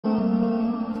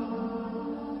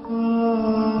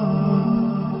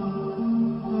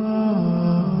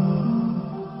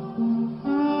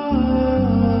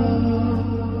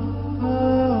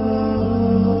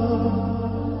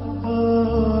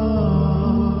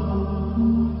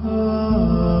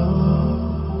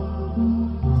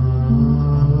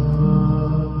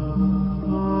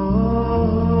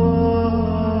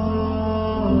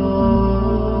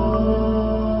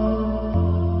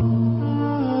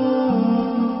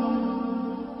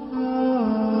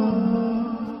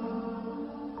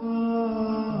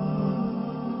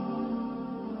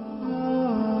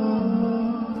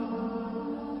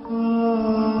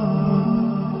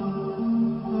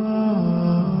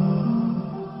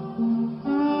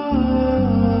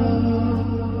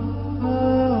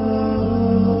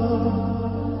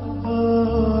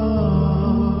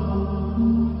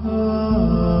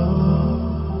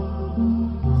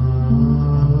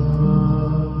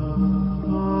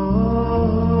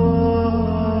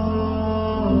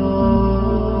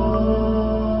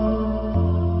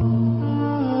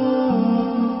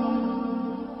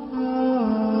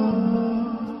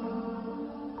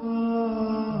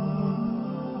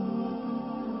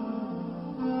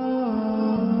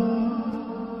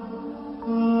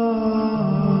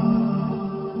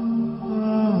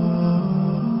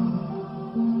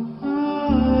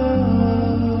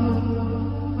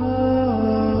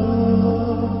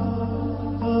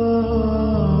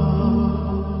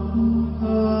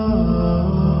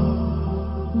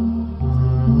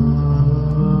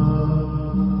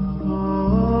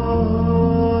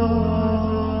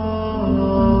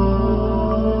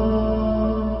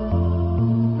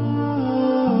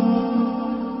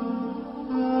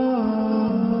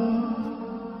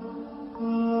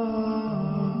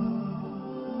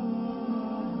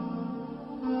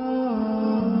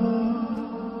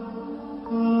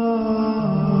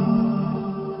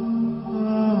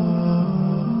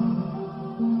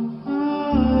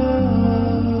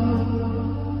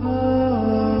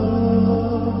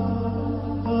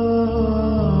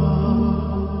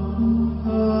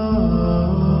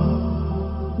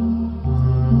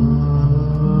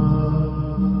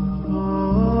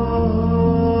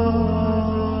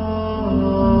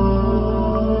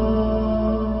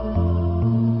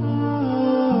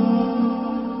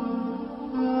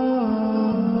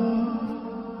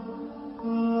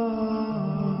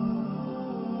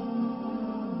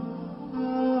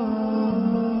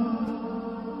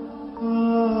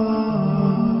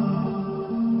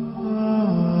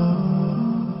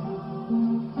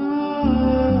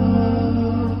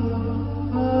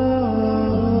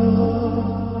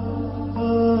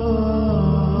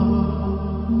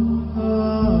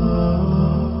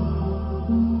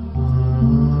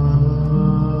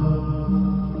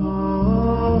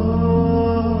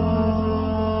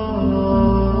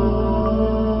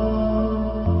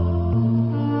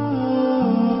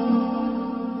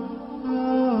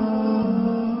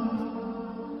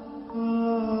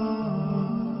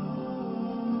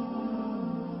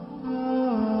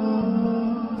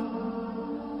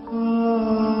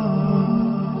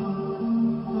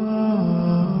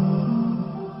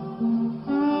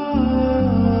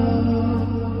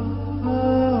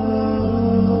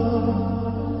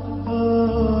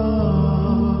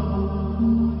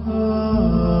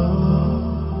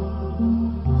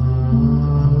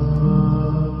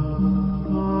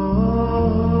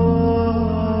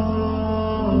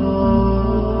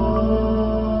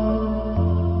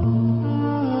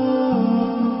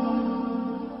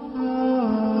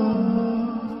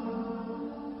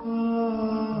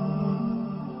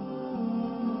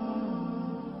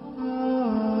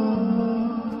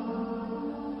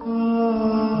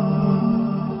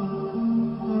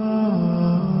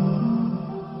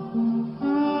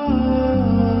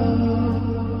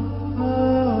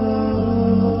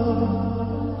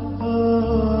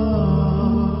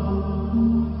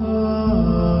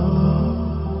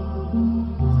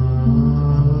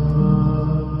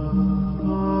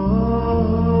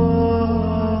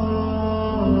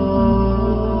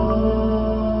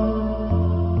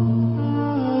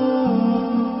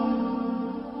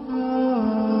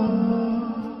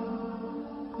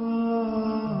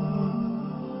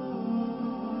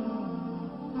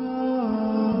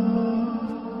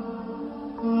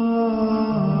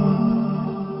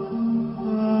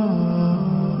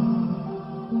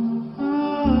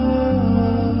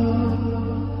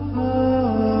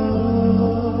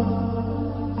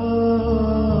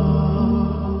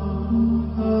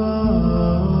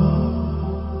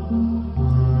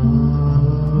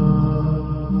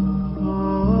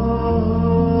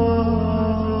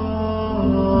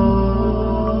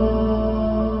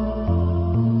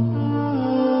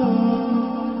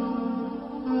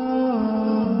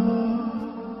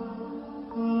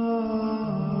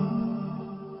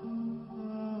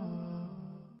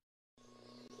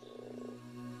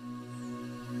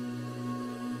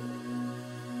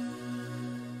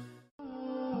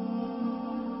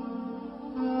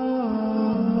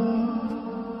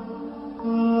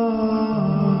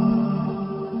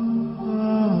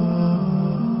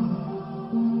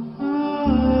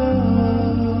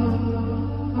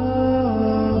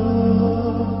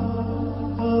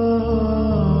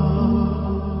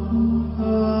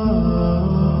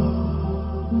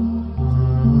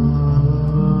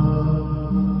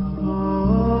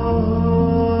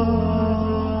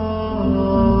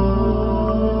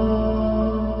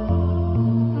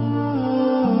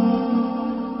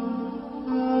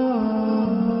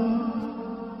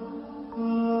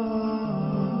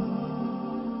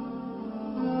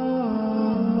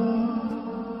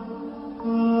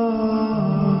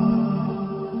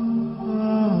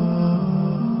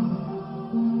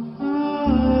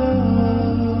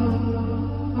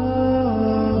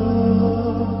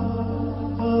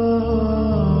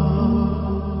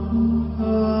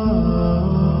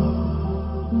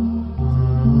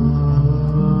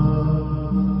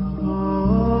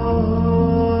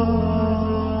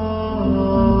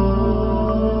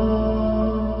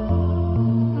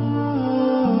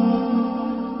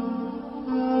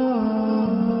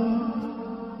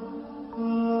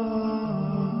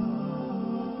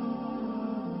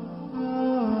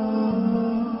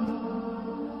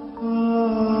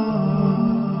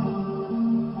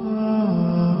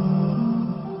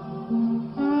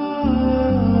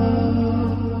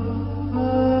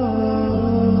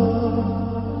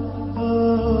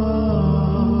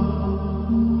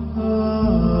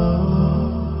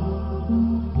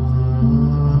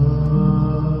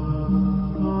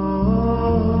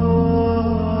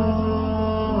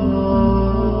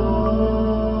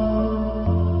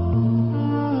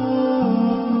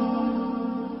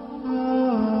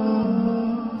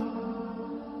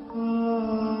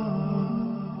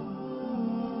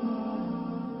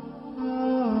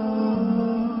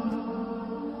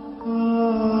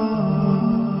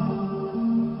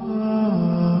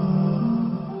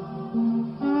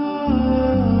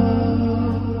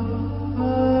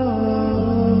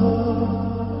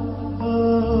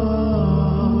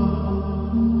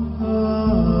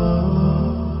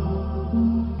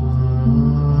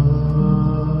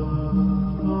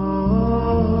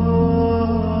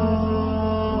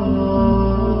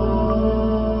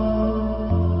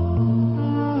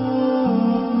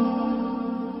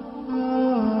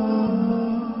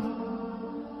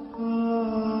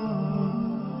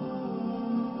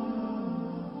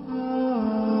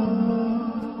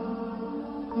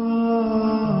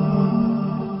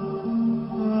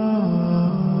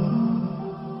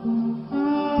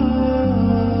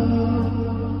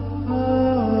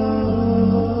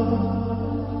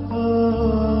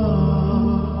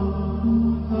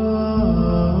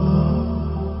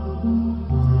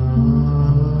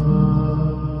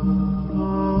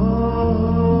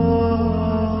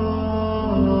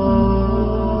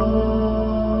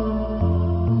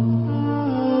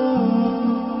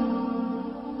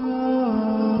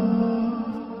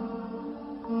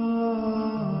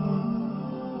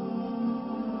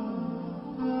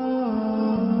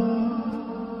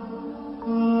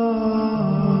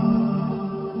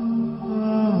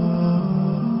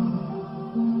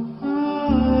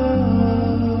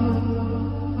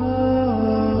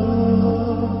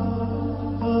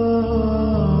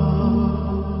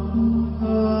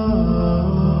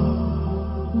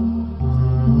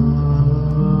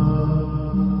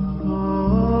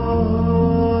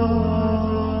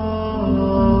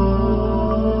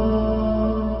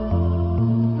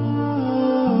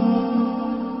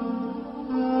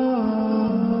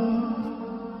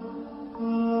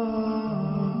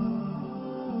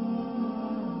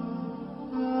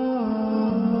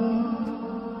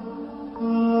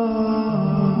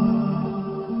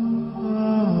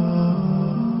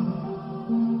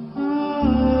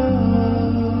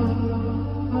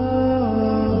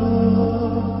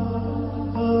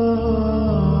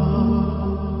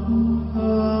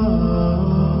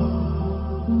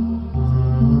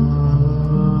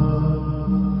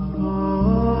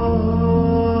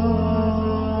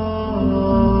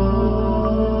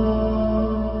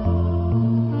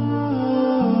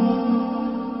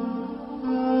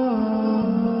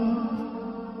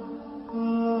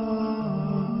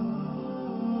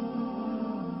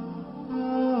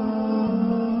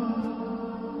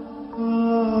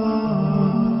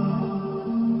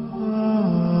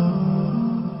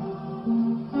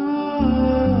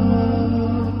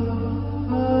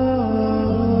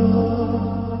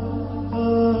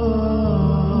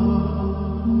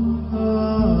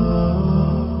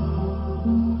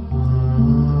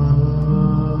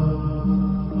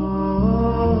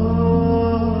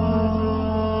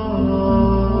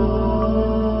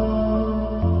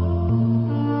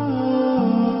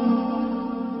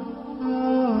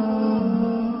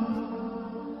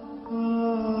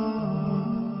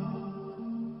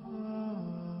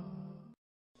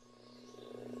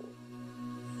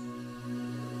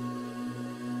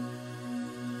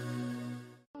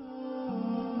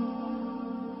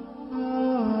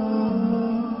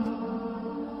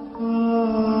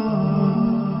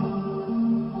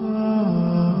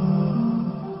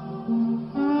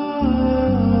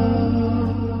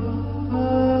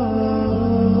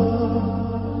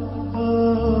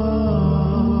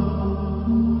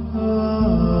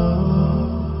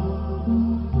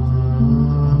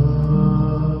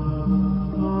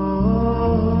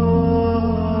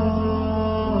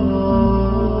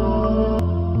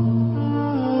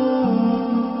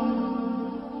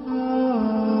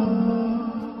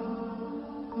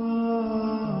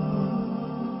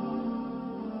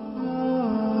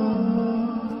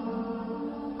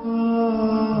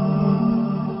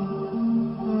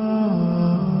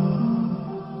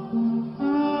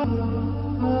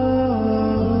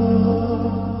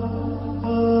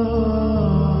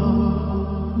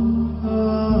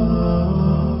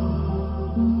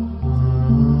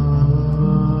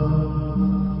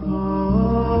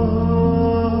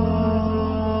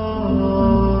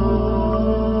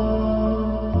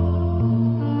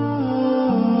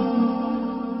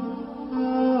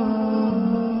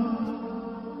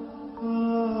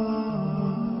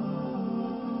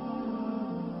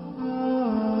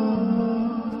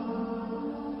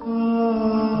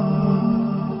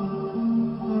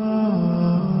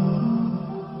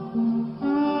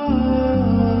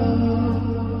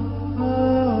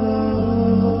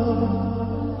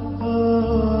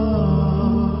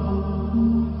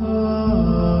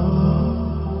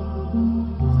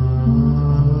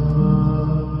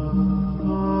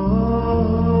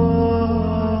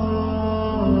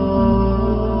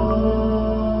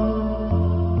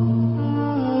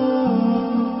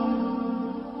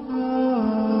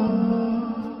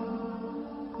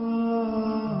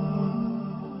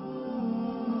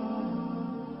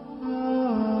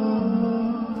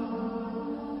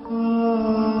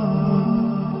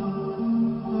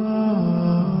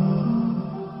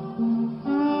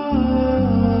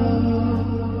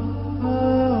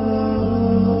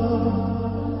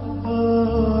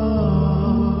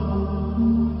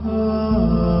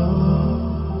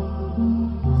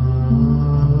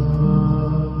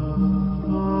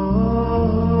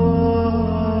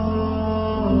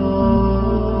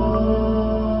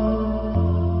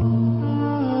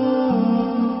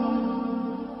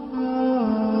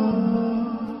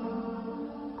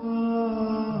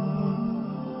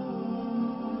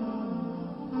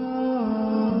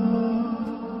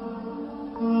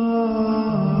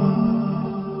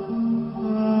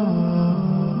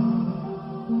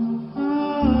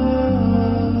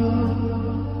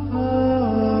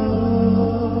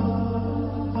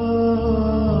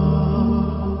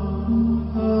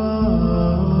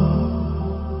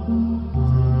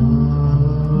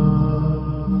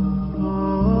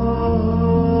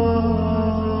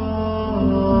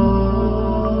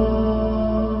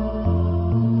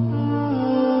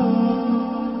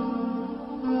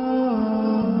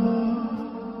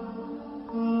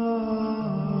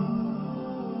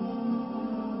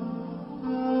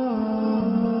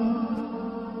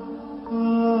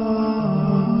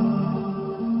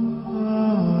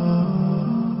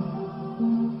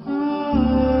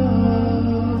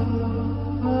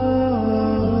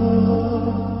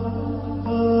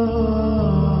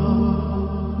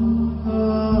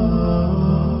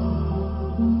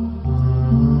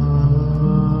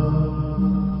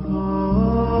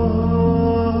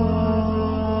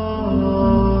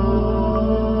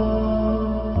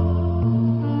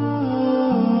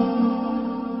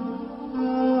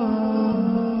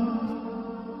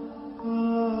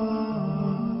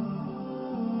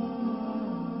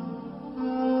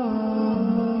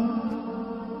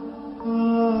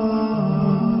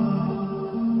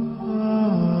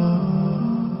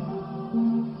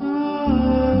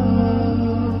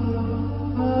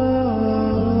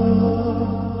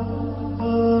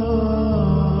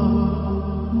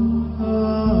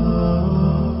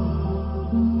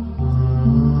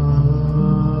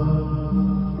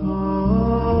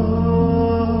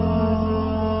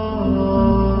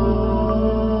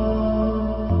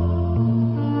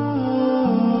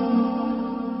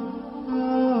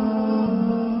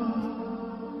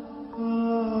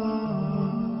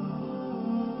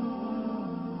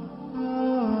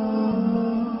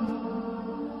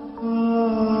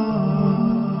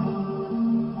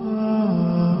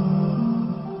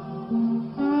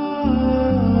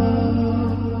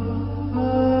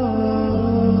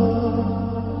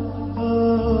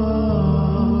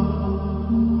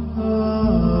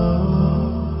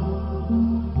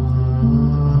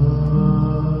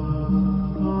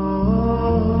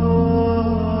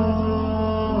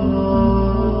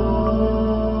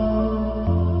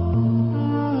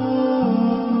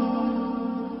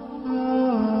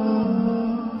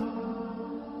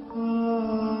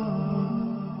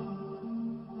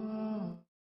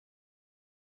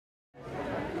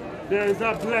there is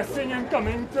a blessing in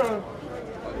coming to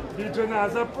the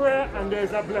Janazah prayer, and there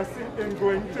is a blessing in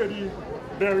going to the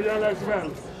burial as well.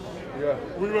 Yeah.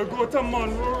 We will go to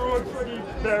Monroe Road for the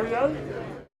burial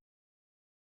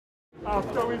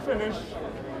after we finish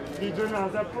the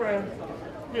Janazah prayer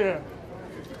here.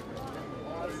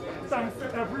 Thanks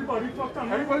to everybody for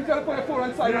coming. Everybody can put a phone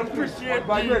on silent. We appreciate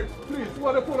Please, you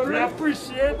want to put a ring? We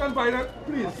appreciate. You can buy that,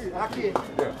 please. Okay.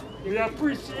 Yeah. We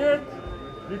appreciate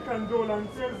the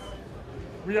condolences.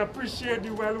 We appreciate the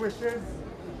well wishes.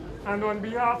 And on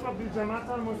behalf of the Jamaat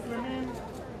al-Muslimin,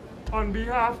 on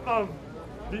behalf of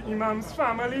the Imam's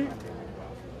family,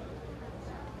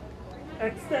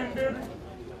 extended,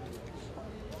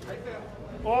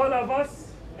 all of us,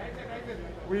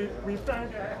 we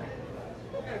thank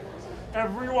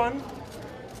everyone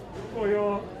for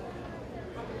your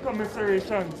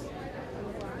commiserations.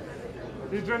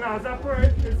 The Janazah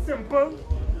prayer is simple.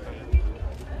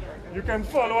 You can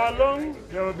follow along.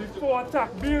 There will be 4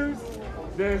 takbirs.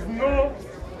 There is no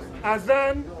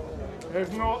azan. There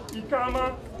is no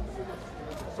ikama.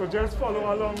 So just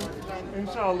follow along,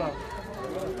 inshallah.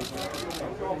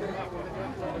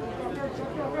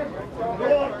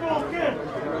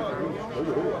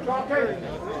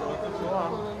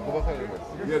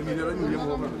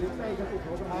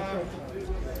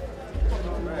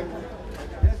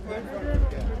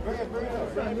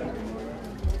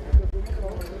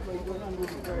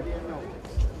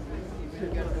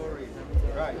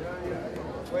 Right.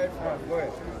 Go ahead, go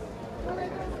ahead.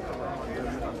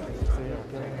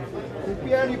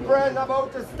 Prepare the prayers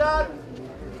about to start.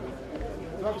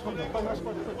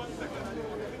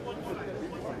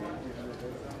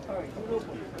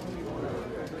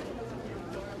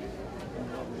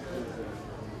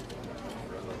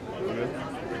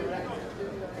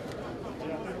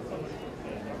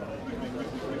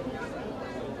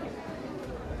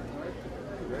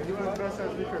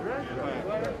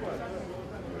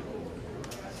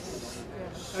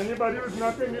 Anybody who's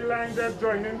not in the line, just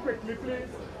join in quickly, please.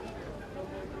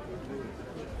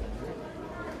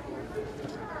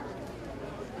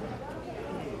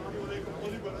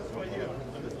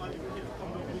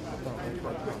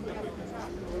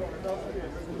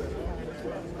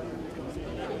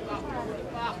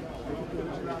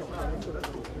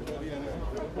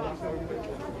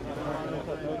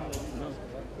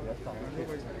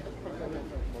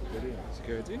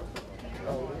 Security?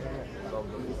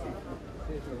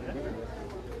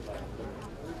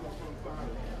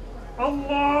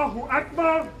 Allahu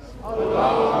Akbar!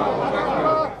 Allahu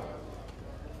Akbar!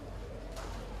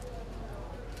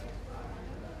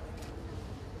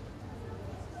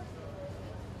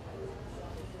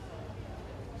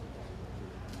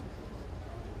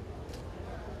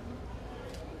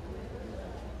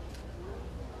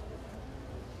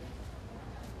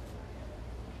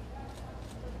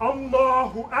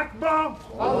 Allahu Akbar!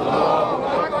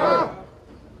 Allahu Akbar!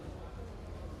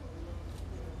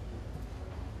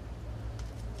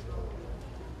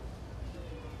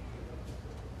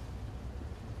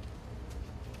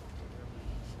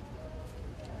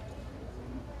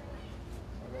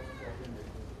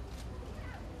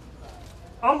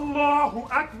 Allahu Akbar! Allahu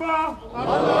Akbar!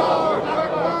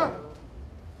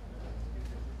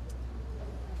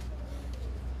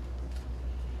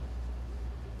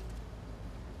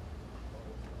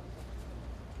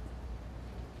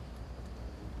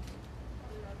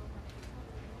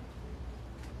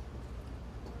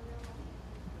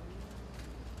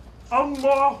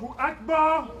 Allahu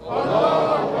Akbar!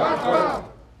 Allahu Akbar!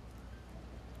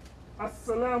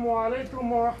 Assalamu alaikum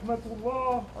wa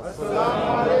rahmatullah. Assalamu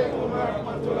alaikum wa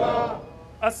rahmatullah.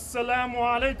 Assalamu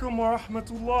alaikum wa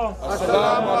rahmatullah.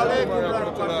 Assalamu alaikum wa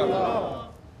rahmatullah.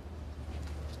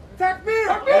 Takbir!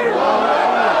 Takbir!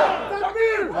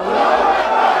 Takbir!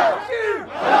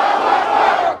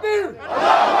 Takbir! Takbir!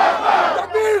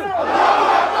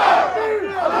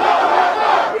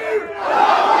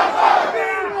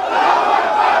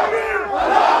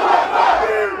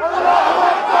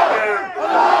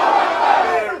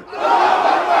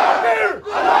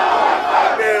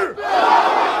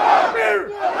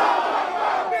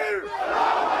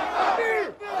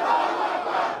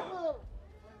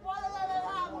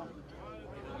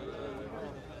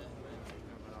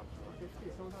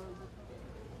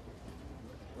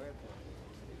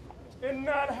 إن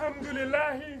الحمد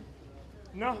لله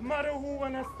نحمده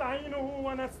ونستعينه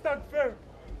ونستغفر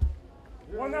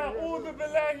ونعوذ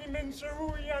بالله من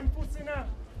شرور أنفسنا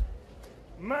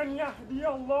من يهدي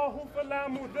الله فلا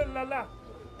مضل له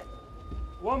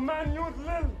ومن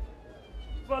يضلل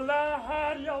فلا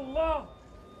هادي له.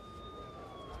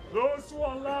 Those who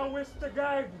Allah wish to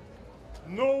guide,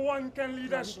 no one can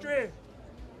lead astray.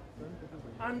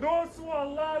 And those who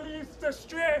Allah leads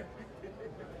astray,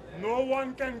 no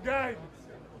one can guide.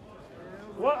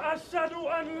 وَأَشْهَدُ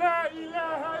أَنْ لَا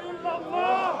إِلَهَ إِلَّا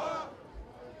اللَّهِ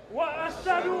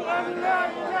وَأَشْهَدُ أَنْ لَا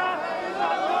إِلَهَ إِلَّا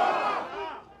اللَّهِ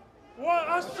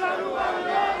وَأَشْهَدُ أَنْ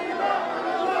لَا إِلَهَ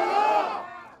إِلَّا اللَّهِ.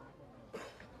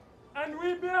 And we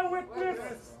bear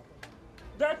witness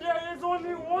that there is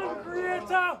only one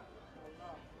Creator.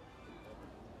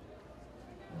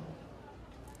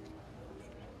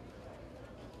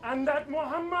 And that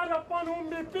Muhammad, upon whom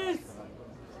be peace,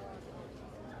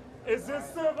 is his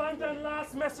servant and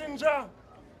last messenger.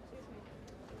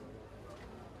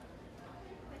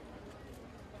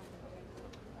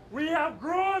 We have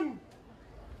grown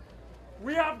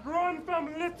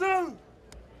from little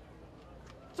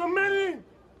to many.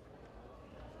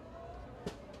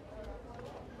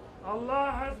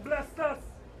 Allah has blessed us.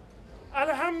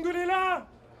 Alhamdulillah.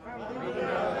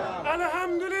 Alhamdulillah.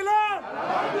 Alhamdulillah.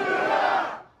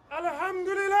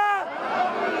 Alhamdulillah.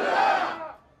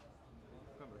 Alhamdulillah.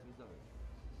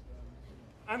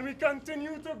 And we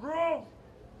continue to grow.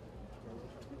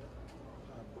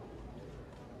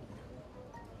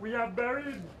 We have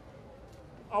buried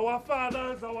our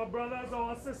fathers, our brothers,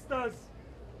 our sisters.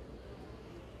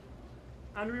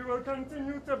 And we will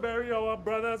continue to bury our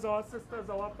brothers, our sisters,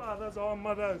 our fathers, our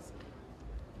mothers.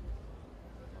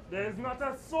 There is not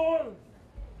a soul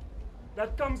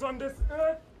that comes on this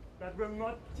earth that will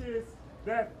not taste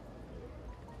death.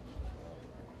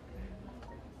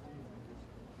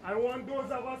 I want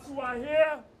those of us who are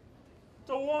here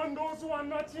to warn those who are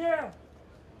not here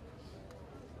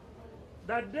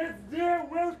that this day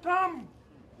will come,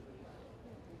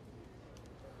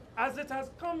 as it has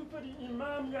come for the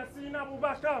Imam Yasin Abu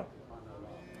Bakr.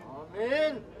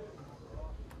 Amen.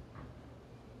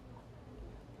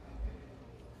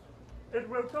 It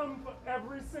will come for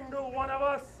every single one of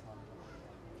us.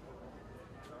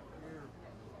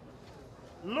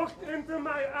 Look into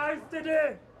my eyes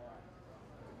today.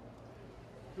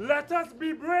 Let us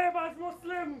be brave as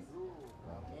Muslims.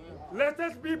 Let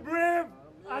us be brave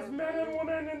as men and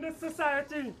women in this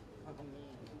society.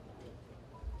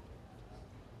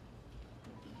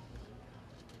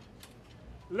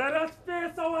 Let us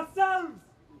face ourselves.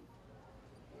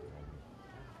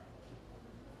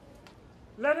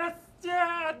 Let us stare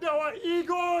at our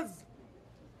egos.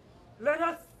 Let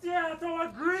us stare at our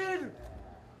greed.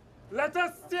 Let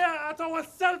us stare at our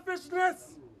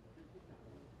selfishness.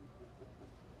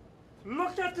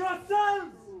 Look at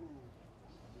yourselves.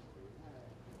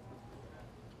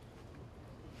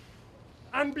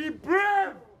 And be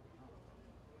brave.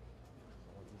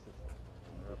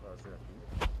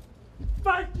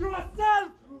 Fight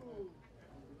yourself.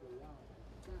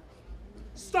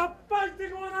 Stop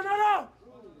fighting one another.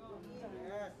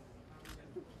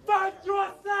 Fight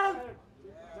yourself.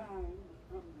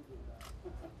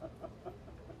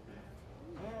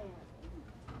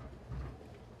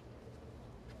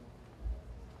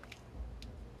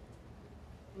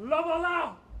 Love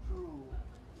Allah.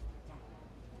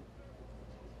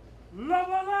 Love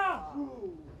Allah.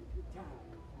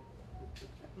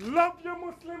 Love your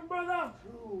Muslim brother.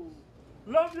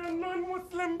 Love your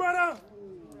non-Muslim brother.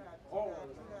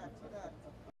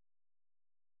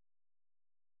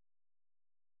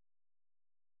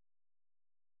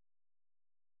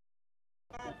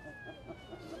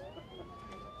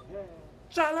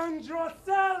 Challenge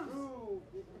yourselves.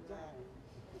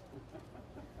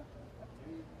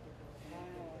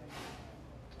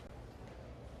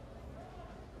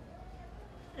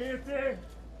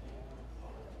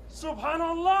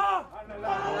 Subhanallah.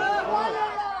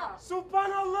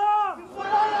 Subhanallah.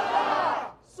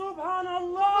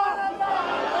 Subhanallah.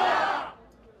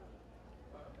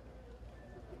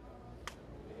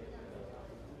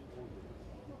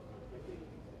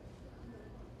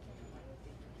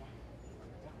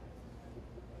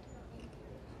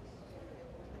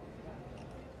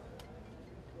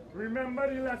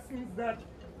 Remember the lessons that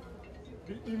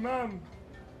the Imam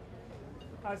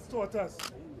has taught us.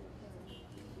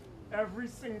 Every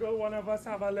single one of us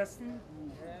have a lesson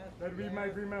that we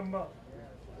might remember.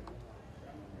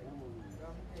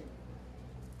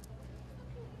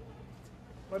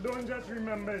 But don't just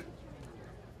remember it.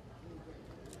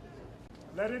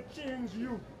 Let it change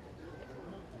you.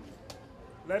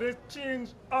 Let it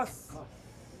change us.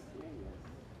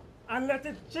 And let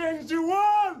it change the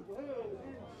world.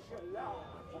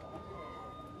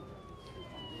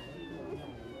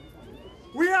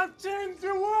 We have changed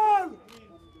the world.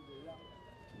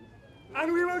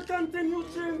 And we will continue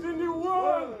changing the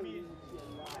world.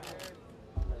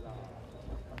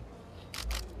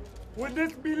 With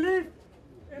this belief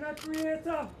in a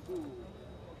creator.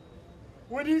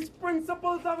 with these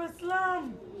principles of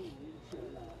Islam.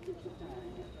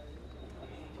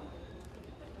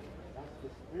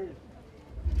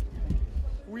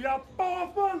 We are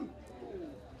powerful.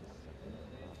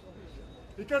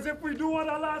 Because if we do what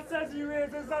Allah says, He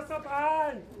raises us up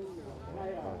high.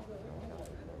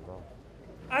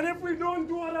 And if we don't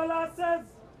do what Allah says,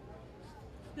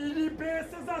 He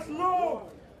debases us low.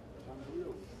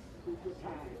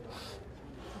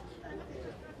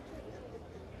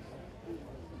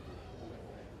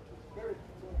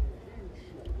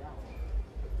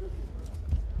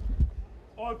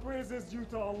 All praise is due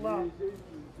to Allah.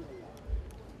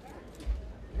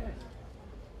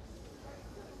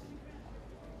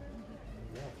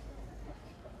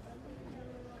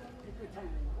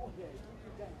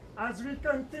 As we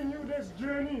continue this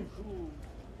journey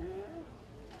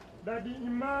that the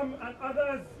Imam and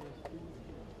others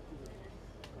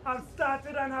have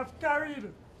started and have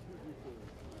carried,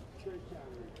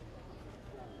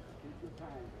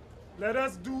 let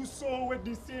us do so with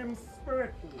the same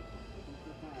spirit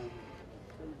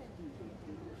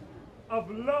of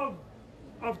love,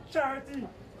 of charity,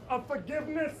 of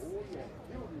forgiveness.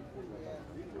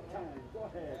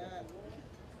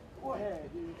 Go ahead,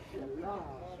 inshallah.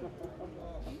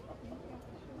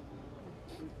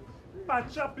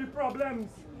 Patch up the problems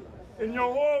in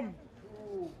your home.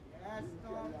 Yes,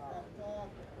 talk.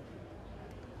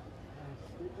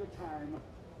 Take your time.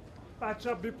 Patch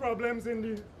up the problems in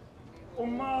the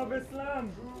Ummah of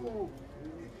Islam.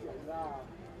 Inshallah.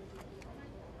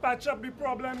 Patch up the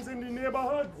problems in the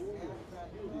neighborhoods.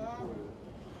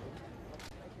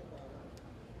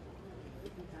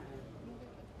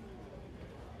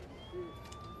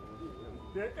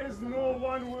 There is no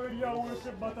one worthy of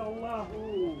worship but Allah.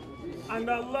 And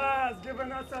Allah has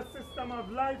given us a system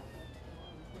of life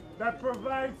that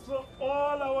provides for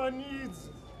all our needs.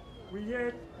 We hear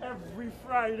it every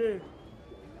Friday.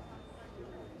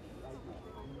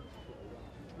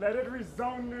 Let it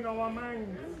resound in our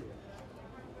minds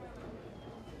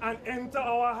and enter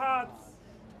our hearts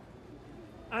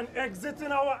and exit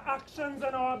in our actions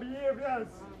and our behaviors.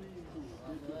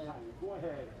 Go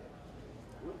ahead.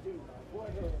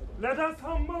 Let us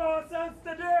humble ourselves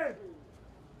today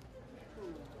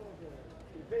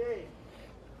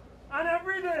and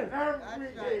every day. Every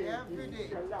day.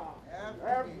 Inshallah.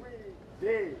 Every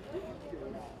day.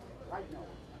 Inshallah. Right now.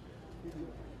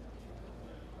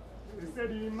 They said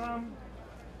the Imam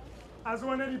has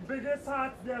one of the biggest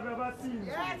hearts they have ever seen.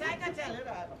 Yes, I can tell you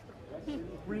that.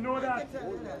 We know I that. can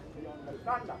tell you that.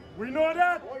 We know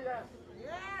that. Oh, yes.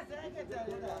 Yes, I can tell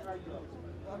you that.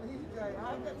 From his joy,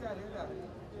 I can tell you that.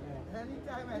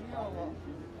 Anytime, any hour,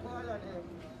 call on him.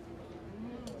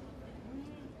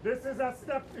 This is a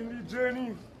step in the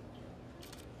journey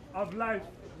of life.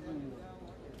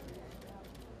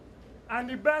 And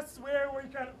the best way we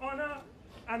can honor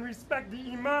and respect the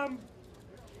Imam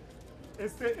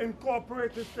is to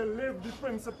incorporate, is to live the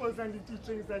principles and the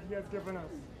teachings that he has given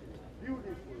us.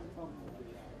 Beautiful.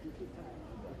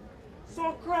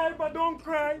 So cry, but don't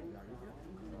cry.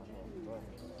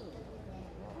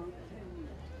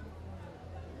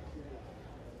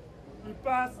 He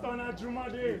passed on a Juma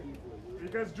day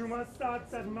because Juma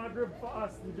starts at Maghrib for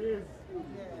us, the days.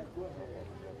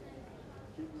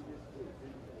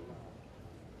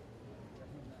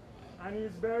 And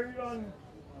he's buried on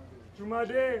Juma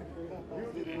day.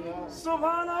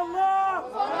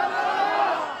 Subhanallah!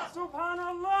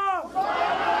 Subhanallah!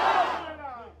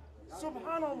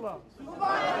 Subhanallah!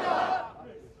 Subhanallah!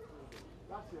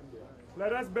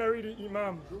 Let us bury the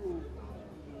Imam.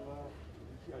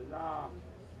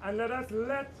 And let us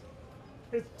let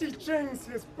his teachings,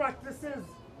 his practices,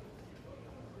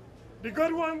 the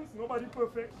good ones, nobody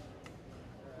perfect,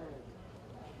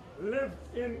 live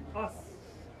in us.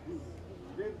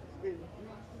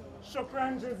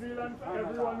 Shukran jazilan for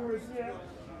everyone who is here.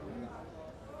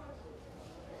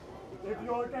 If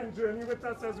you all can journey with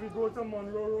us as we go to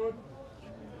Monroe Road,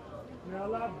 may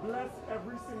Allah bless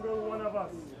every single one of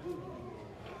us.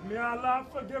 May Allah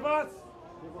forgive us.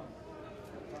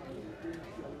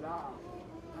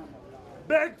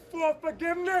 Beg for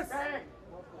forgiveness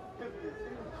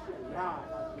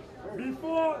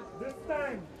before this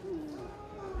time.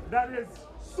 That is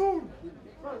soon.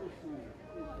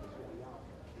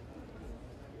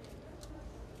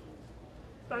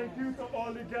 Thank you to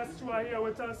all the guests who are here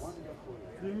with us,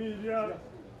 the media,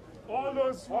 all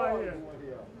those who are here.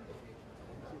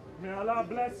 May Allah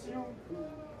bless you.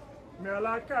 May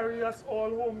Allah carry us all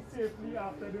home safely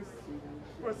after this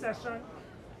procession.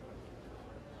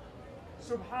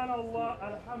 Subhanallah,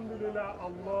 Alhamdulillah,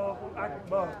 Allahu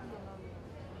Akbar.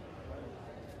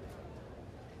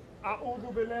 أعوذ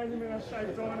بالله من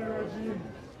الشيطان الرجيم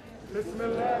بسم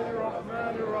الله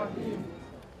الرحمن الرحيم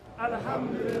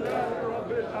الحمد لله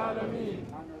رب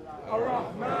العالمين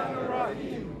الرحمن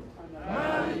الرحيم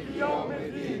مالك يوم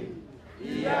الدين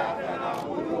إياك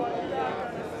نعبد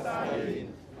وإياك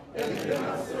نستعين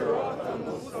اهدنا الصراط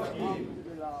المستقيم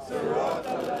صراط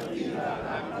الذين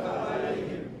أنعمت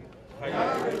عليهم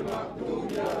غير المغضوب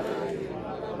عليهم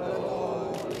ولا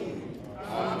الضالين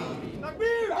آمين.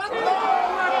 تكبير!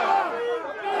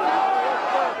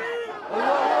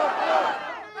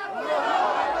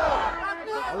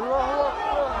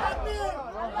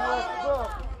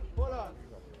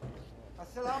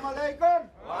 Assalamu alaikum.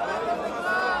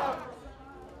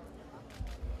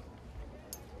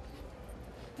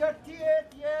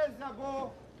 38 years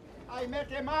ago, I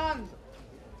met a man.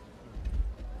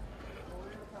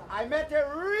 I met a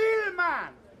real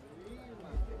man.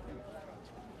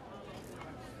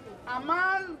 A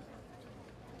man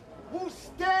who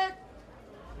staked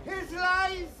his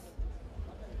life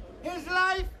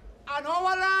and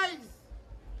our lives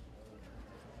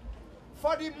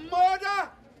for the murder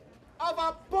of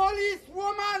a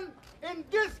policewoman in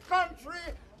this country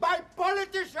by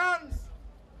politicians.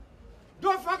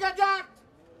 Don't forget that,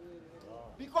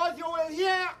 because you will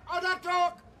hear other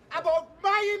talk about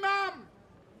my imam.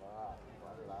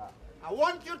 I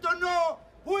want you to know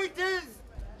who it is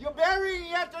you're burying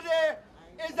here today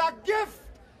is a gift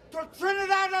to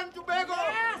Trinidad and Tobago.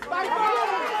 Yes. By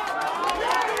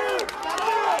yes.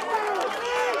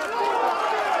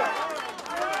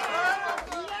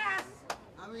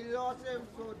 And we lost him,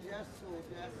 so yes.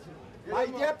 My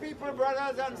dear people,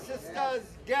 brothers and sisters,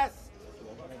 guests,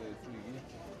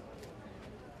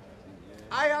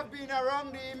 I have been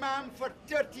around the Imam for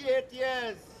 38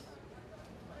 years.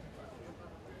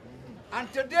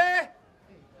 And today,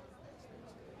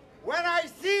 when I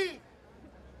see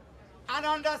and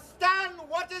understand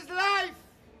what is life,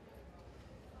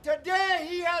 today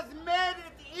he has made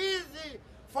it easy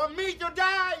for me to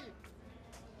die.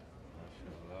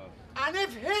 And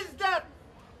if his death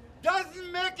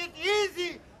doesn't make it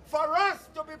easy for us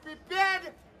to be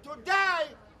prepared to die,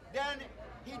 then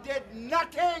he did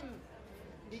nothing.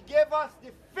 He gave us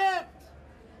the faith,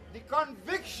 the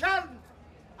conviction,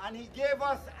 and he gave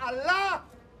us Allah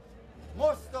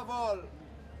most of all.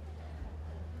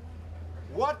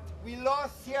 What we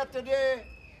lost here today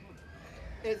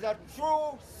is a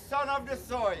true son of the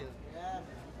soil. Yes.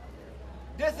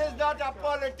 This is not a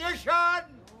politician.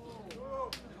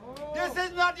 This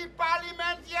is not the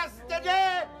parliament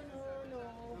yesterday.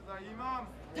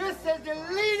 This is the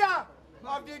leader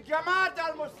of the Jamaat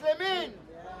al-Muslimin.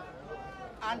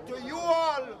 And to you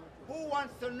all who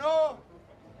wants to know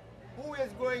who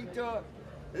is going to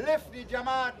lift the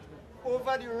Jamaat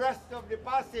over the rest of the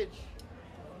passage,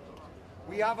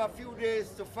 we have a few days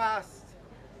to fast,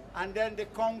 and then the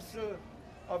council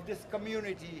of this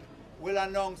community will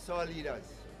announce our leaders.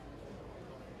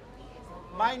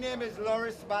 My name is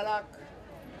Loris Balak.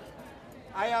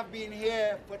 I have been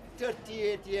here for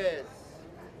 38 years.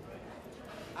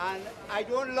 And I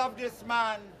don't love this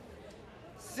man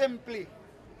simply.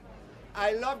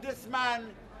 I love this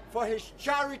man for his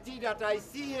charity that I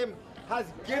see him has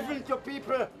given to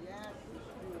people.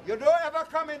 You don't ever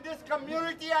come in this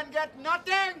community and get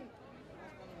nothing.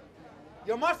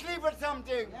 You must leave with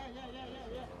something.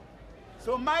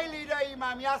 So my leader,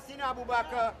 Imam Yasin Abu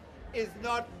Bakr, is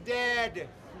not dead.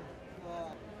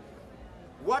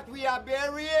 What we are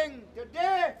burying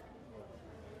today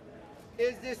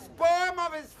is the sperm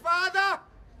of his father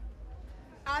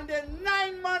and the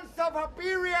 9 months of a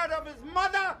period of his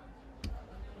mother.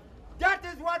 That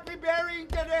is what we're burying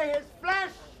today, his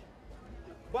flesh.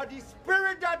 But the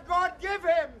spirit that God gave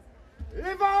him,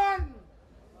 live on,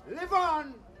 live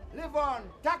on, live on.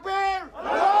 Takbir!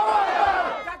 Allahu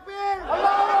Akbar! Takbir!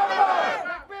 Allahu Akbar!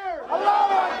 Takbir!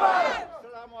 Allahu Akbar!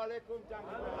 Assalamu alaikum.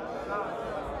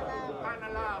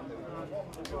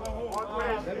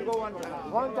 Let me go one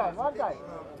time. One time.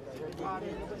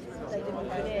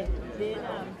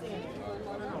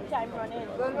 Time running.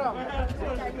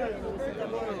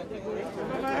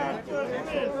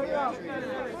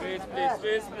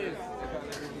 Please.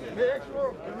 Make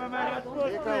sure.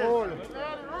 Take a roll.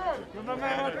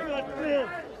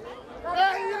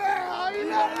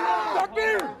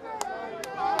 Takbir!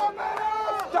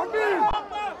 Takbir!